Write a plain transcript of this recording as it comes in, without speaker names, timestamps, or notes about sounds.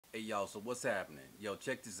Hey y'all, so what's happening? Yo,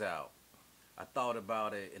 check this out. I thought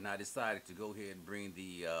about it and I decided to go ahead and bring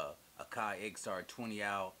the Akai XR-20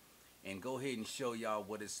 out and go ahead and show y'all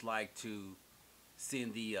what it's like to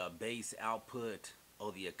send the bass output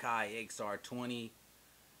of the Akai XR-20,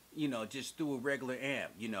 just through a regular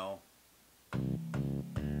amp.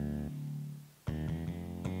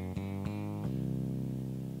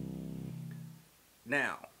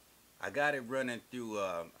 Now, I got it running through,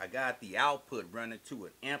 I got the output running to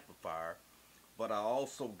an amplifier, but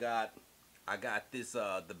I got this,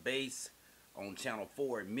 the bass on channel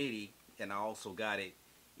 4 in MIDI, and I also got it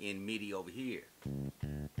in MIDI over here.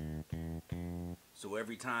 So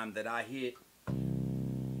every time that I hit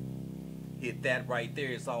that right there,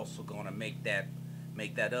 it's also gonna make that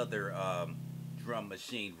other drum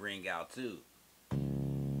machine ring out too.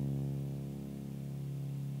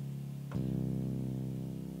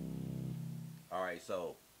 All right,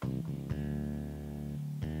 so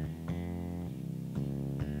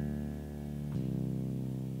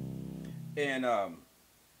and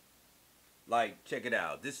like check it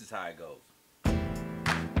out. This is how it goes.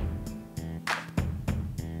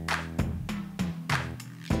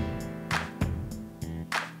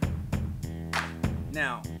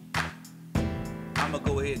 Now, I'm gonna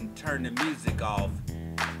go ahead and turn the music off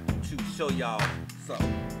to show y'all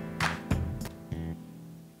something.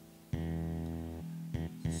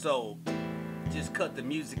 So, just cut the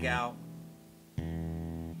music out.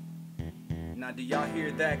 Now, do y'all hear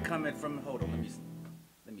that coming from? Hold on,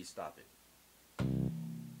 let me stop it.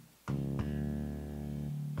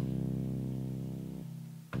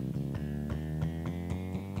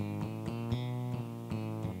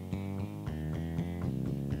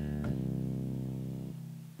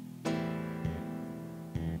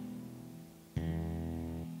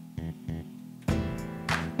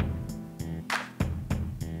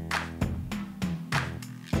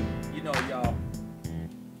 Y'all,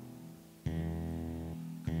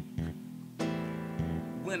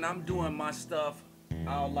 when I'm doing my stuff,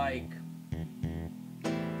 I'll like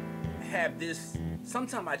have this.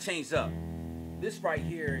 Sometimes I change up. This right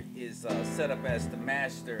here is set up as the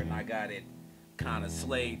master, and I got it kind of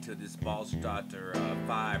slayed to this Boss Starter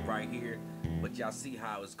 5 right here. But y'all see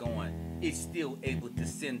how it's going. It's still able to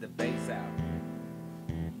send the bass out.